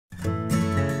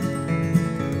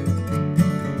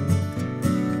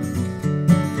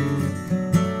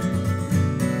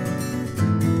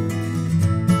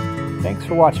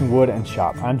for watching Wood and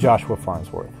Shop. I'm Joshua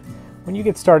Farnsworth. When you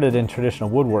get started in traditional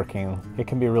woodworking, it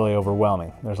can be really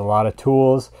overwhelming. There's a lot of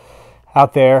tools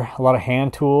out there, a lot of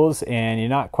hand tools, and you're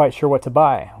not quite sure what to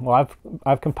buy. Well,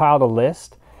 I've compiled a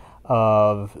list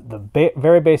of the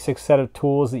very basic set of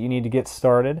tools that you need to get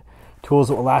started, tools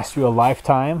that will last you a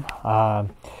lifetime.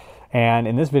 And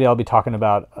in this video, I'll be talking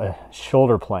about a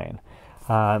shoulder plane.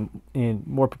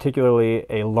 More particularly,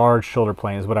 a large shoulder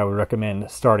plane is what I would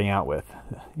recommend starting out with.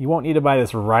 You won't need to buy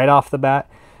this right off the bat,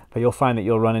 but you'll find that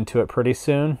you'll run into it pretty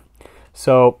soon.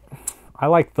 So I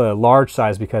like the large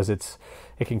size because it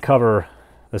can cover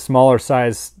the smaller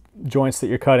size joints that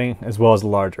you're cutting as well as the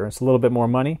larger. It's a little bit more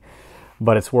money,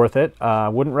 but it's worth it. I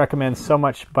wouldn't recommend so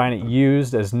much buying it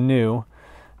used as new.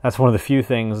 That's one of the few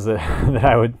things one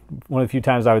of the few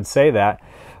times I would say that.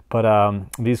 But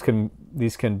these can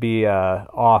be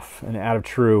off and out of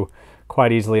true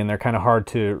quite easily, and they're kind of hard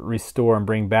to restore and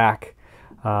bring back.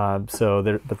 But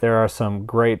there are some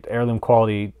great heirloom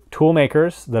quality tool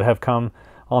makers that have come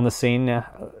on the scene in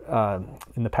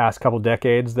the past couple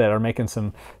decades that are making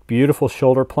some beautiful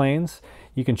shoulder planes.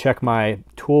 You can check my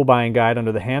tool buying guide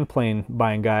under the hand plane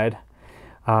buying guide.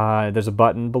 There's a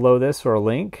button below this or a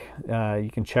link. You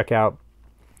can check out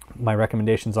my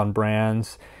recommendations on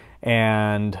brands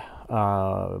and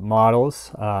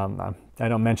models. I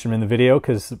don't mention them in the video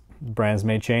because brands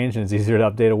may change and it's easier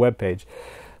to update a web page.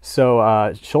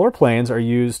 So shoulder planes are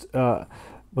used, well,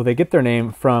 they get their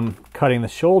name from cutting the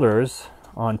shoulders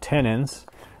on tenons,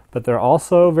 but they're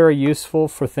also very useful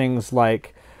for things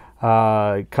like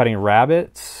cutting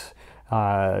rabbets,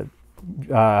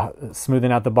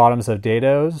 smoothing out the bottoms of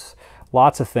dados,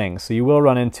 lots of things. So you will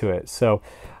run into it. So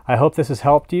I hope this has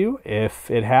helped you.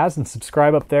 If it has, then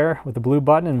subscribe up there with the blue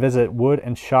button and visit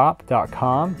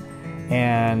woodandshop.com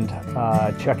and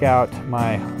check out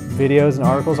my videos and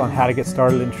articles on how to get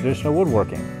started in traditional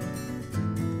woodworking.